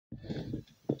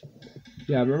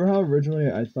Yeah, remember how originally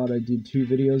I thought I'd do 2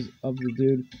 videos of the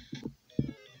dude?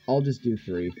 I'll just do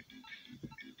 3.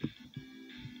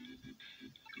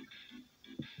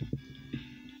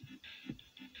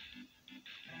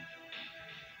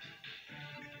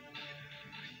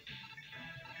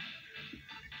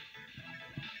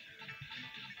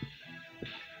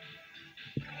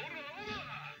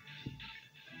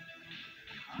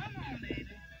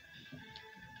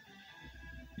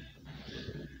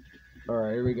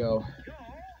 Alright, here we go.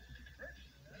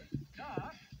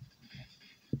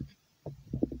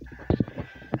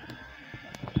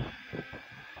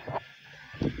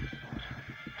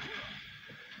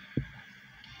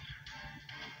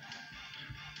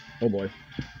 Oh boy.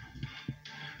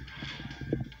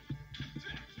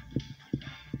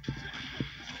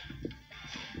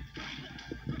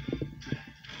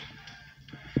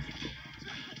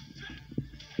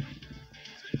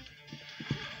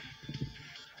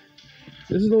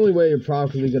 This is the only way you're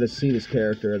probably going to see this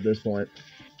character at this point.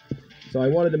 So I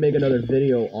wanted to make another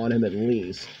video on him at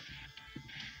least.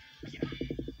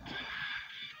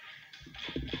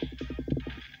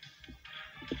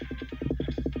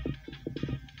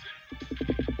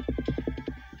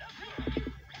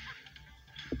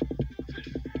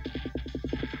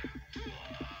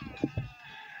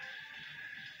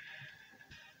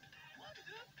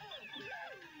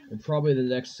 And probably the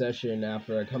next session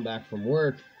after I come back from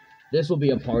work, this will be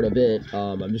a part of it.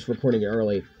 I'm just recording it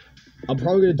early. I'm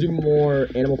probably going to do more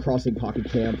Animal Crossing Pocket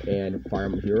Camp and Fire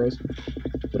Emblem Heroes.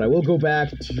 But I will go back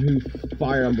to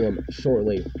Fire Emblem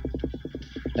shortly.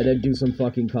 And then do some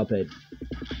fucking Cuphead.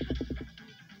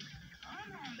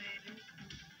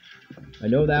 I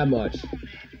know that much.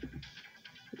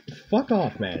 Fuck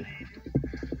off, man.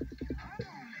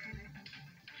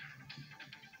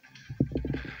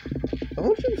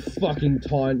 Don't you fucking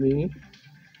taunt me.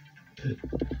 Oh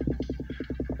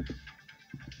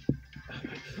my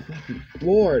fucking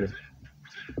Lord.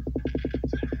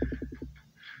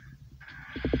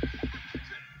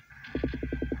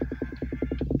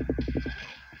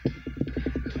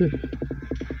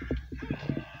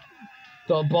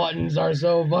 The buttons are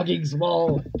so fucking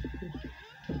small.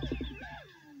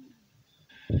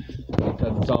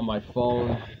 Because it's on my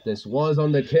phone. This was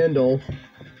on the Kindle.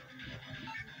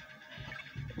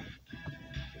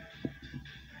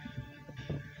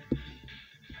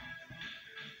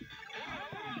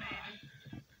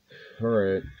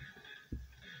 Alright.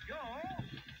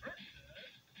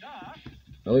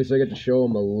 At least I get to show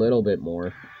him a little bit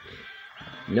more.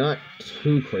 Not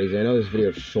too crazy. I know this video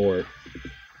is short.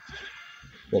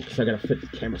 Well, because I gotta fit the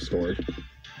camera storage.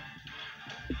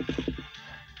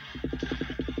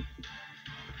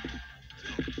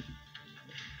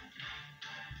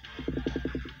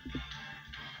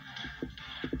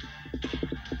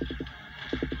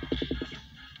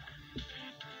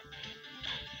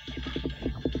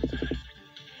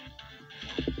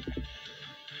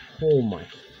 Oh my.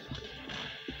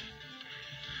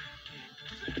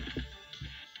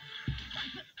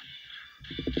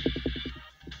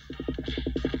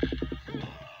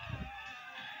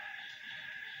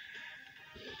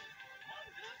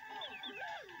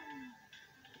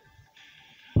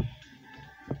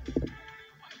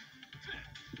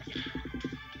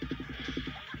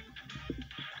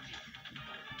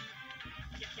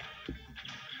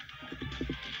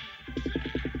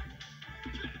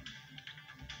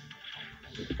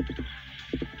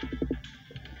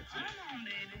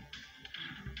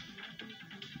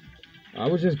 I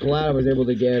was just glad I was able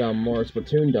to get more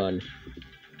Splatoon done.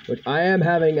 Which I am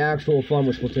having actual fun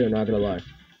with Splatoon, not gonna lie.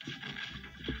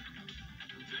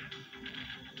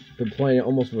 Been playing it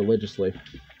almost religiously.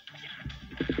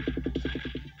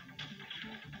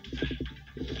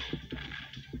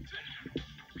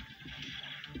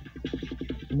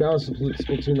 Now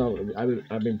Splatoon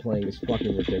I've been playing is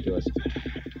fucking ridiculous.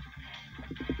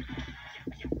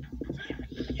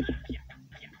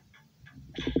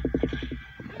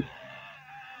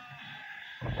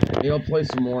 Maybe I'll play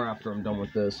some more after I'm done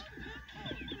with this.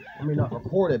 I mean, not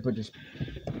record it, but just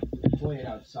play it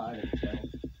outside of the channel.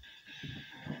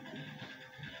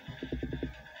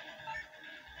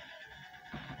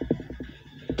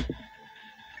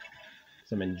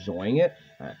 So I'm enjoying it,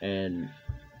 and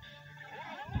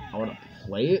I want to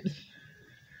play it.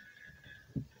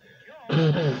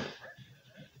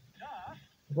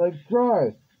 Like,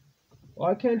 bro,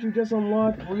 why can't you just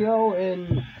unlock Rio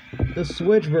in the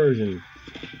Switch version?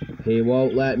 He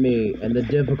won't let me, and the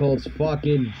difficult's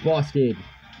fucking busted.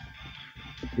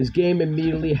 This game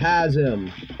immediately has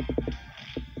him.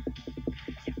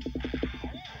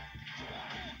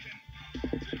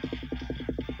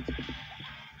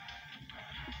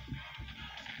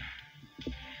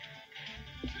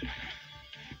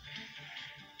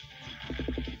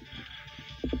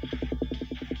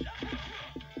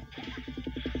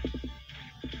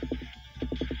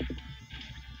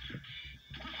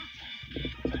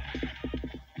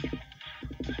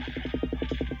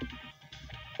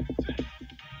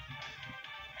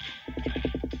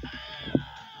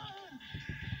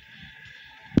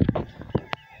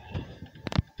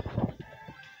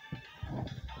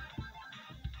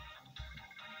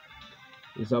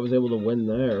 At least I was able to win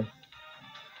there.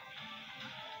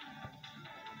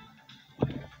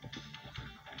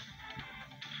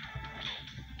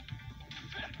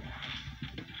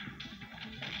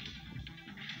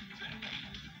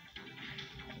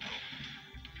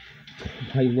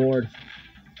 My lord.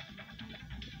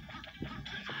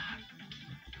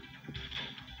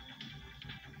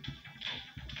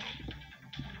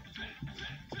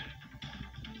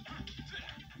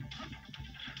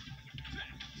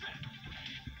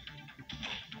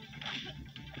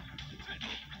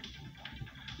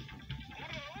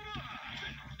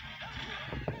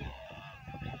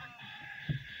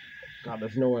 God,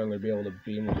 there's no way I'm gonna be able to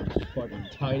beat him with these fucking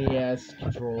tiny ass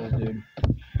controls, dude.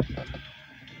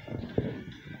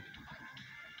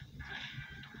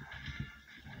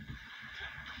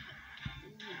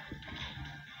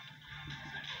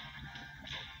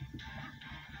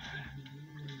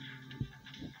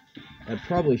 I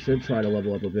probably should try to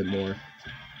level up a bit more.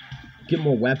 Get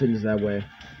more weapons that way.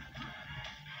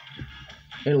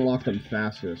 And unlock them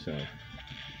faster, so.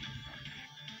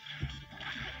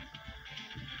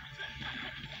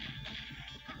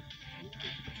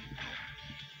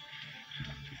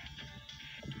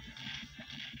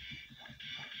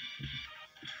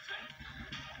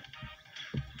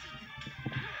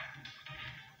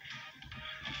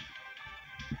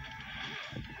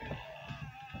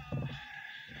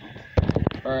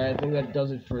 Alright, I think that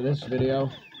does it for this video.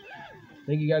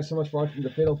 Thank you guys so much for watching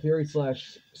the Fatal Fury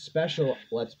 / special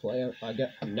Let's Play.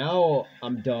 Now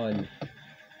I'm done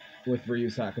with Ryu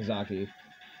Sakazaki.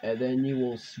 And then you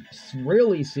will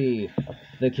really see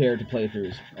the character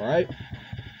playthroughs. Alright?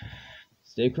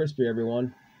 Stay crispy,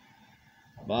 everyone.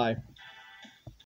 Bye.